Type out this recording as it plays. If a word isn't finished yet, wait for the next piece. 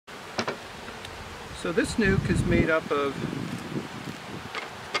So this nuke is made up of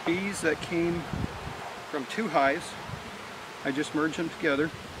bees that came from 2 hives. I just merged them together.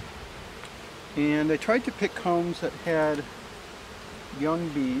 And I tried to pick combs that had young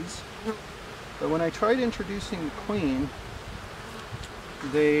bees. But when I tried introducing the queen,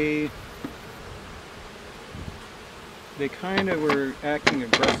 they kind of were acting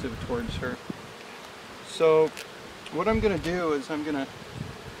aggressive towards her. So what I'm going to do is I'm going to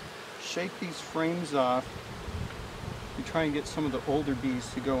shake these frames off to try and get some of the older bees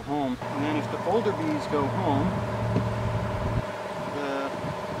to go home. And then if the older bees go home, the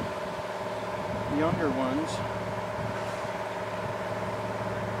younger ones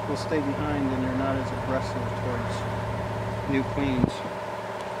will stay behind and they're not as aggressive towards new queens.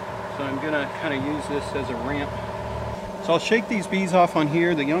 So I'm going to kind of use this as a ramp. So I'll shake these bees off on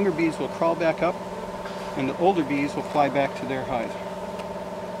here, the younger bees will crawl back up, and the older bees will fly back to their hive.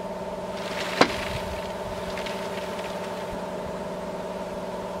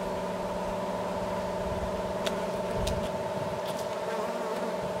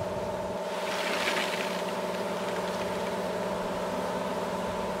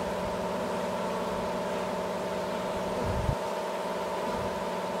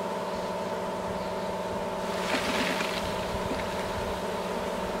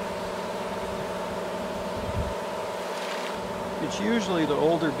 It's usually the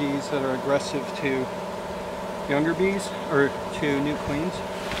older bees that are aggressive to younger bees, or to new queens.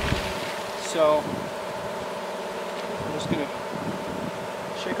 So I'm just going to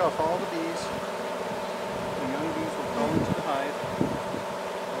shake off all the bees. The young bees will crawl into the hive.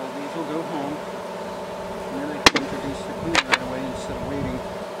 All the bees will go home. And then I can introduce the queen right away instead of waiting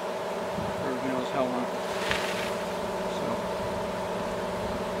for who knows how long. So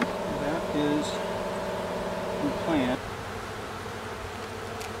that is the plan.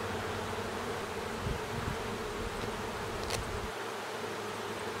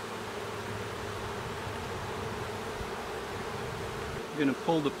 I'm going to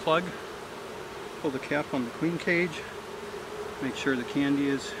pull the plug, pull the cap on the queen cage, make sure the candy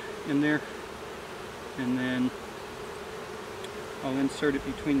is in there, and then I'll insert it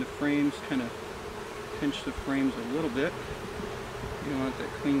between the frames, kind of pinch the frames a little bit. You don't want that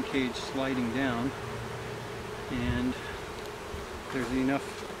queen cage sliding down, and there's enough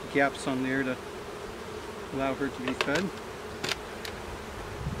gaps on there to allow her to be fed.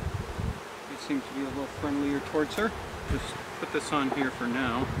 They seem to be a little friendlier towards her. Just put this on here for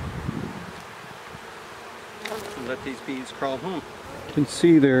now and let these bees crawl home. You can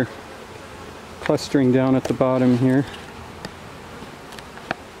see they're clustering down at the bottom here.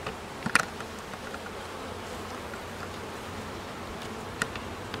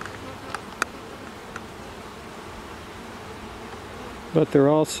 But they're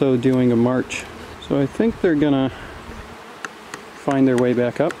also doing a march. So I think they're gonna find their way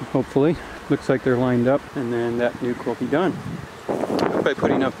back up, hopefully. Looks like they're lined up, and then that nuke will be done. By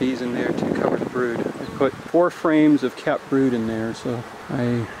putting enough bees in there to cover the brood. I put 4 frames of capped brood in there, so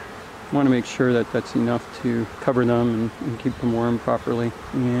I want to make sure that that's enough to cover them and keep them warm properly.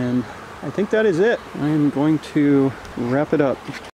 And I think that is it. I'm going to wrap it up.